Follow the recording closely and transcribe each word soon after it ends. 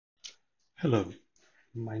Hello,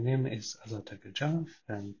 my name is Azat Tagirdzhanov,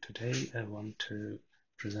 and today I want to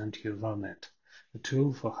present you VarMet, a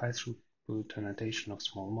tool for high-throughput annotation of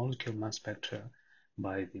small molecule mass spectra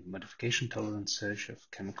by the modification-tolerant search of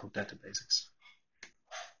chemical databases.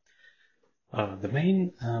 The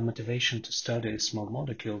main motivation to study small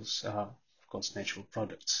molecules are, of course, natural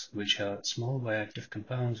products, which are small bioactive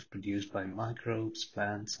compounds produced by microbes,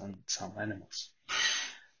 plants, and some animals.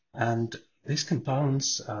 And these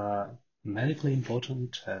compounds are medically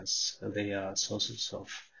important as they are sources of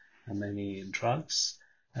many drugs,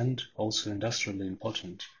 and also industrially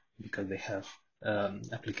important because they have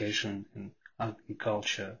application in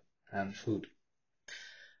agriculture and food.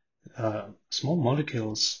 Small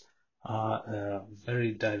molecules are a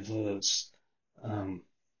very diverse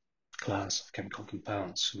class of chemical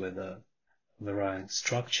compounds with a varying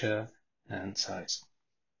structure and size.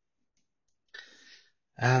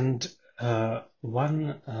 And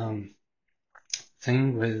one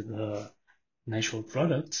thing with natural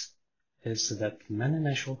products is that many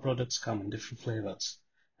natural products come in different flavors,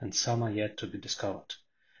 and some are yet to be discovered.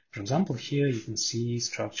 For example, here you can see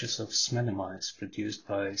structures of smenamides produced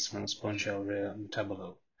by Smenospongia aurea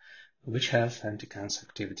metabolo, which have anti-cancer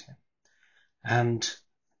activity. And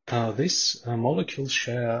these molecules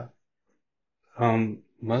share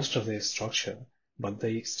most of their structure, but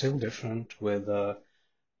they still different with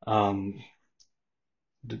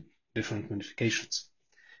different modifications.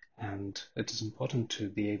 And it is important to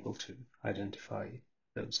be able to identify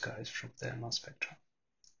those guys from their mass spectra.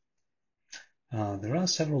 There are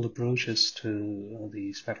several approaches to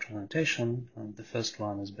the spectral annotation. The first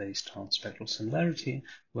one is based on spectral similarity,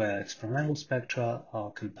 where experimental spectra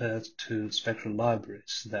are compared to spectral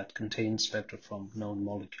libraries that contain spectra from known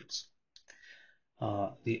molecules.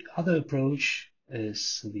 The other approach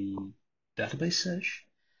is the database search,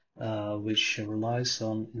 which relies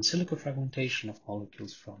on in silico fragmentation of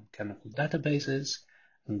molecules from chemical databases,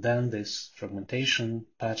 and then this fragmentation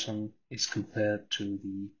pattern is compared to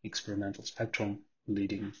the experimental spectrum,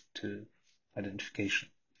 leading to identification.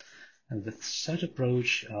 And the third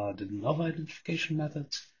approach are the de novo identification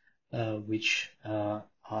methods, which are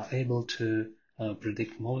able to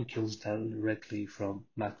predict molecules directly from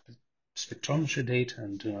mass spectrometry data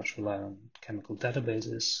and do not rely on chemical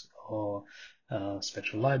databases or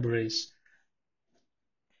spectral libraries.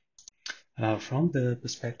 From the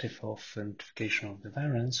perspective of identification of the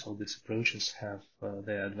variants, all these approaches have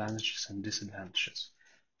their advantages and disadvantages.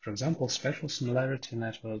 For example, spectral similarity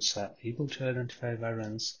networks are able to identify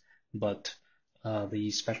variants, but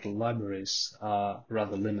the spectral libraries are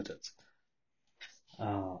rather limited.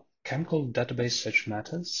 Chemical database search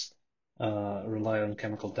methods rely on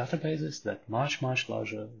chemical databases that are much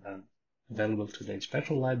larger than available today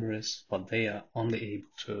spectral libraries, but they are only able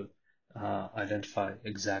to identify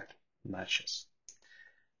exact matches.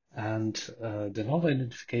 And de novo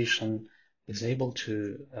identification is able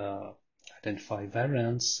to identify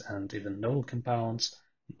variants and even novel compounds,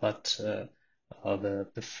 but the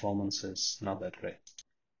performance is not that great.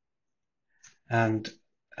 And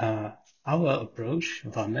our approach,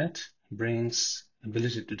 VarMet, brings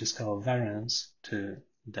ability to discover variants to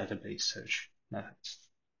database search methods.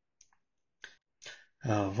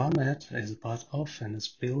 VarMet is a part of and is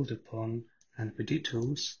built upon NPD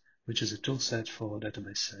tools, which is a toolset for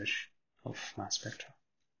database search of mass spectra.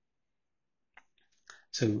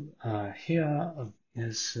 So here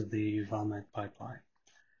is the VarMet pipeline.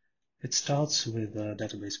 It starts with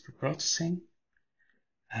database preprocessing,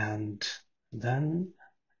 and then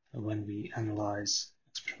when we analyze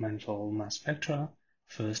experimental mass spectra,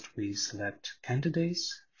 first we select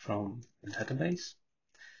candidates from the database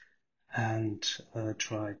and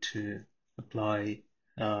try to apply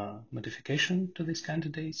modification to these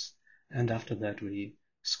candidates, and after that we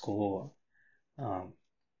score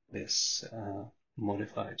this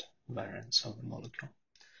modified variants of the molecule.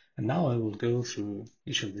 And now I will go through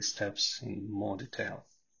each of these steps in more detail.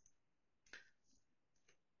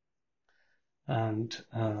 And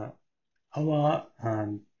our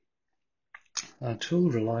tool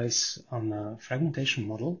relies on a fragmentation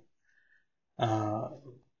model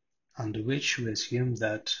under which we assume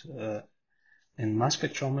that in mass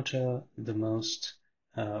spectrometer the most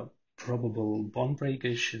probable bond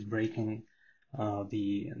breakage is breaking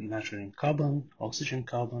the nitrogen carbon, oxygen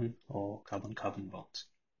carbon, or carbon carbon bonds.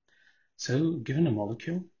 So given a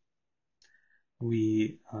molecule,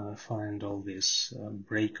 we find all these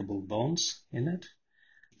breakable bonds in it,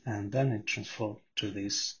 and then it transforms to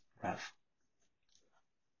this graph.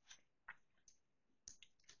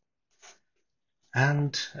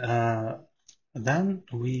 And then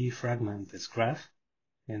we fragment this graph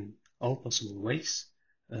in all possible ways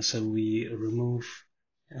So we remove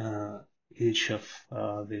each of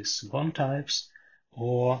these bond types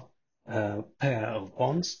or a pair of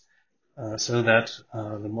bonds so that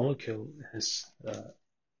the molecule is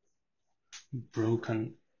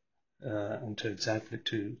broken into exactly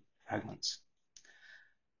two fragments.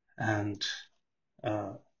 And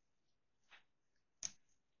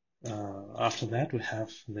after that, we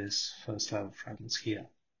have these first level fragments here.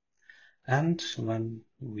 And when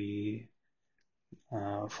we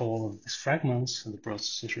for all of these fragments, the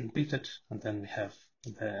process is repeated, and then we have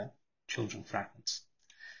the children fragments.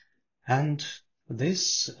 And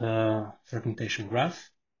this fragmentation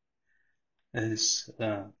graph is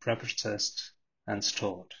preprocessed and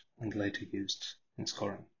stored and later used in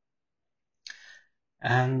scoring.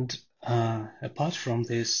 And apart from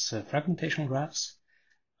these fragmentation graphs,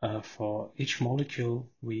 for each molecule,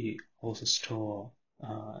 we also store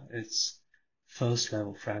its first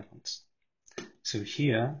level fragments. So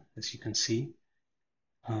here, as you can see,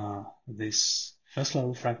 these first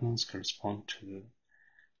level fragments correspond to,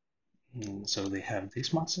 so they have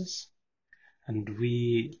these masses, and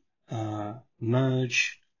we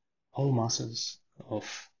merge all masses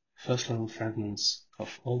of first level fragments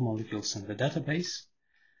of all molecules in the database,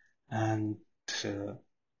 and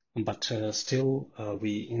but still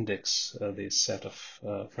we index this set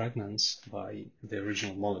of fragments by the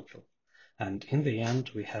original molecule. And in the end,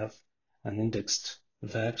 we have an indexed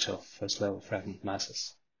vector of first level fragment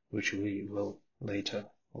masses, which we will later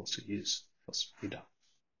also use for speed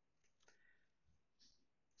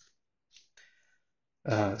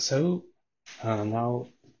up. So now,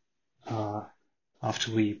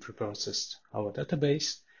 after we preprocessed our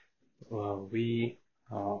database, we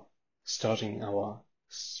are starting our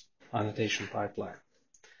annotation pipeline.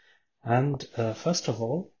 And first of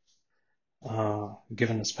all,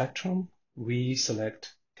 given a spectrum, we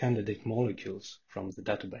select candidate molecules from the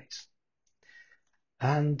database.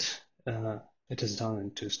 And it is done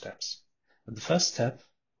in two steps. The first step,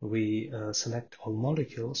 we select all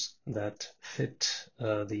molecules that fit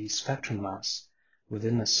the spectrum mass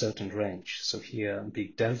within a certain range. So here,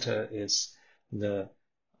 big delta is the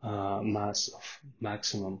mass of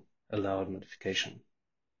maximum allowed modification,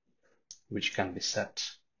 which can be set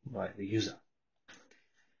by the user.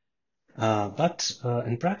 But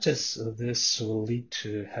in practice, this will lead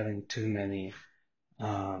to having too many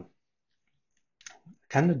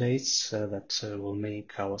candidates that will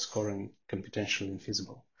make our scoring computationally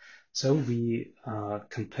infeasible. So we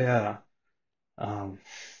compare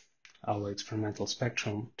our experimental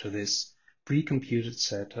spectrum to this pre-computed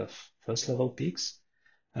set of first-level peaks,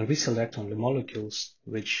 and we select only molecules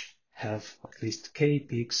which have at least k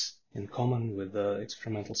peaks in common with the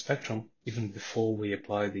experimental spectrum even before we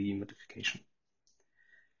apply the modification.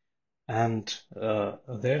 And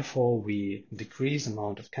therefore, we decrease the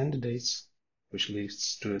amount of candidates, which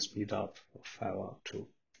leads to a speed up of our tool.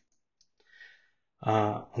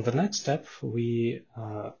 On the next step, we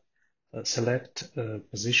select a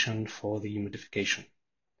position for the modification.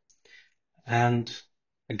 And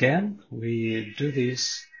again, we do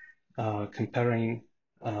this comparing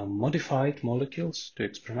modified molecules to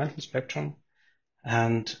experimental spectrum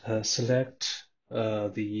and select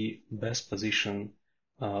the best position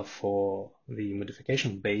for the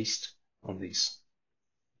modification based on this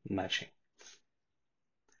matching.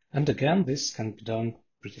 And again, this can be done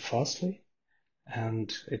pretty fastly,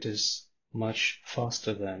 and it is much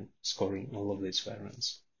faster than scoring all of these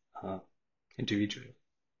variants individually.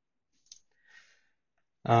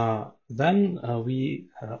 Then we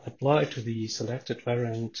apply to the selected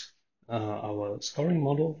variant our scoring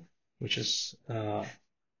model, which is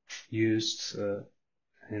used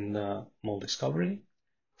in mole discovery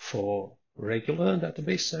for regular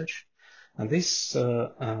database search. And this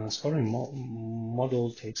scoring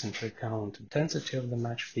model takes into account intensity of the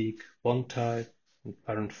match peak, bond type, and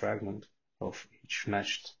parent fragment of each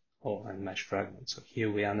matched or unmatched fragment. So here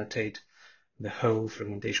we annotate the whole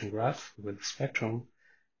fragmentation graph with the spectrum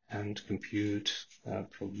and compute a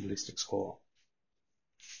probabilistic score.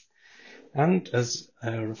 And as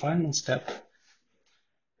a refinement step,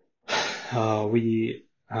 for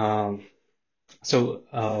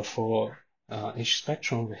each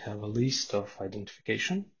spectrum, we have a list of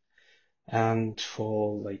identification, and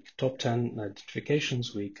for like top 10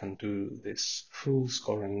 identifications, we can do this full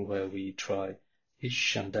scoring where we try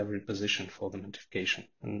each and every position for the modification,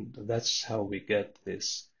 and that's how we get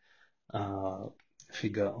this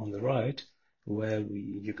figure on the right, where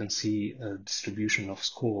you can see a distribution of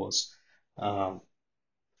scores on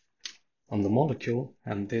the molecule,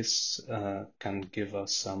 and this can give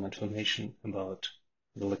us some information about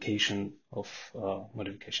the location of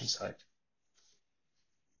modification site.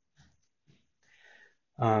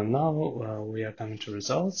 Now we are coming to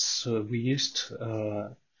results. So we used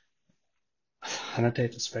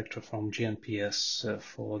annotated spectra from GNPS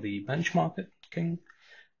for the benchmarking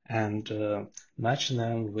and match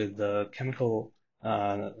them with the chemical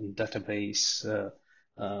database,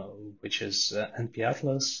 which is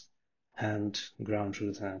NP-Atlas, and ground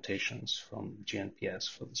truth annotations from GNPS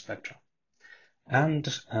for the spectra. And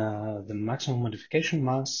the maximum modification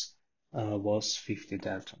mass was 50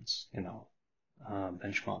 daltons in our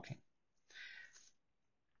benchmarking.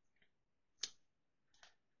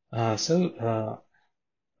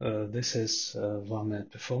 This is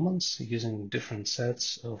VarMet performance using different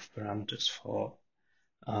sets of parameters for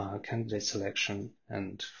candidate selection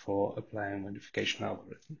and for applying modification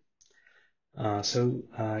algorithm.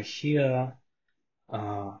 Here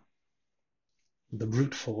the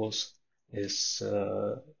brute force is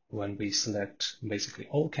when we select basically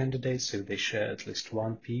all candidates, so they share at least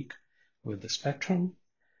one peak with the spectrum,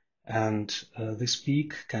 and this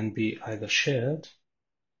peak can be either shared,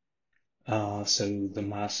 so the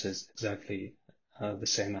mass is exactly the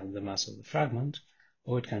same as the mass of the fragment,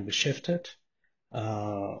 or it can be shifted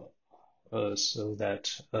so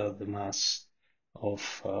that the mass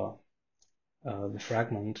of the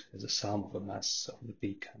fragment is the sum of the mass of the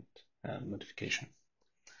peak and modification.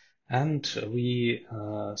 And we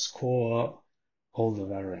score all the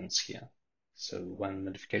variance here. So when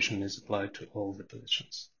modification is applied to all the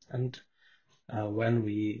positions. And when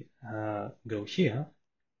we go here,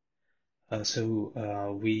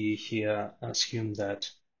 we here assume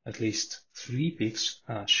that at least 3 peaks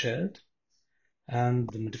are shared, and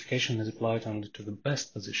the modification is applied only to the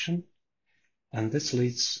best position, and this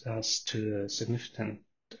leads us to a significant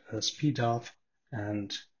speed up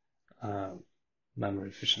and memory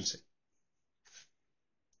efficiency.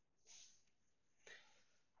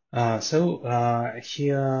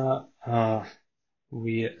 Here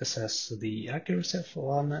we assess the accuracy of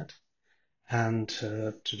VarMet, and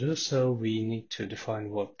to do so we need to define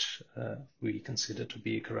what we consider to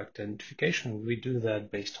be correct identification. We do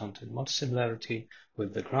that based on the multi-similarity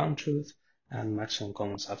with the ground truth and maximum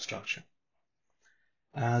common substructure.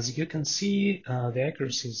 As you can see, the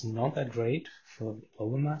accuracy is not that great for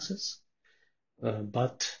lower masses,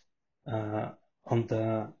 but on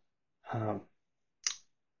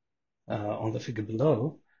the figure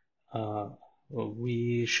below,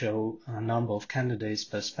 we show a number of candidates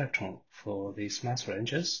per spectrum for these mass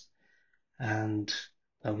ranges, and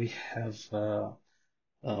we have a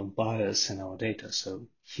bias in our data. So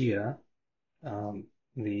here,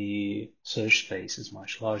 the search space is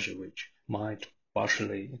much larger, which might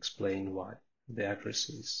partially explain why the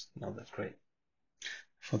accuracy is not that great.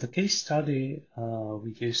 For the case study,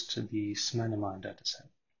 we used the SMANIMI dataset.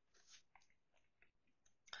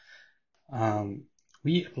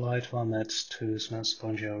 We applied VarMet to smooth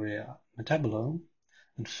spongy area metabolome,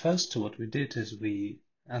 and first what we did is we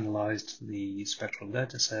analyzed the spectral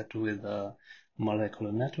dataset with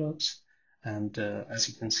molecular networks, and as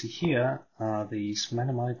you can see here, the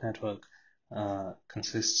SMANIMI network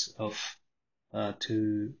consists of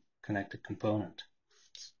 2 connected components.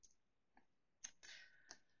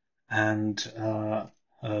 And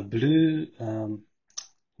blue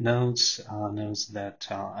nodes are nodes that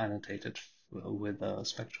are annotated with a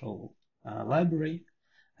spectral library,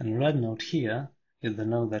 and red node here is the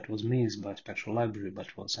node that was missed by spectral library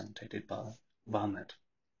but was annotated by VarMet.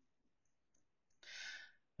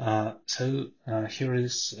 Here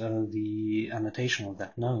is the annotation of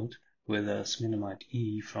that node with a SMANIMI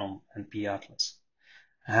E from NP-Atlas.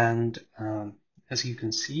 And as you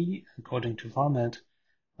can see, according to VarMet,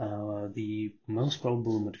 the most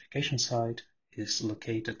probable modification site is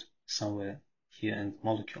located somewhere here in the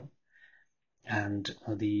molecule. And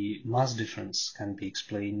the mass difference can be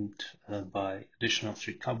explained by addition of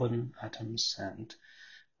 3 carbon atoms and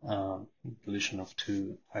deletion of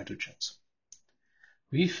 2 hydrogens.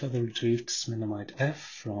 We further retrieved SMANIMI F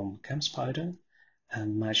from ChemSpider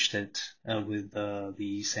and matched it with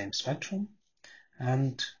the same spectrum.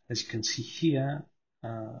 And as you can see here,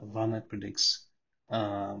 VarMet predicts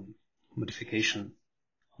modification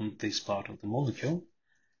on this part of the molecule,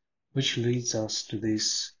 which leads us to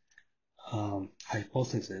this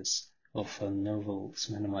hypothesis of a novel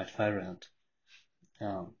SMANIMI variant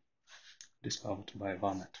discovered by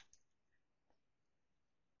VarMet.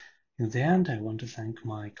 In the end, I want to thank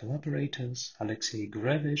my collaborators, Alexey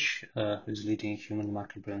Gurevich, who is leading Human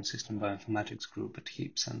Microbiome System Bioinformatics Group at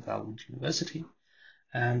HIPS and Valent University,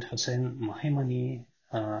 and Hossein Mahimani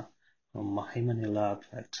from Mahimani Lab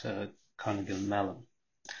at Carnegie Mellon.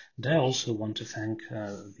 And I also want to thank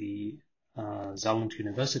the Valent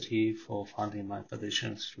University for funding my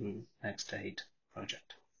position through Next8.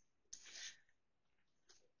 project.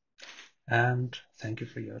 And thank you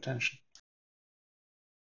for your attention.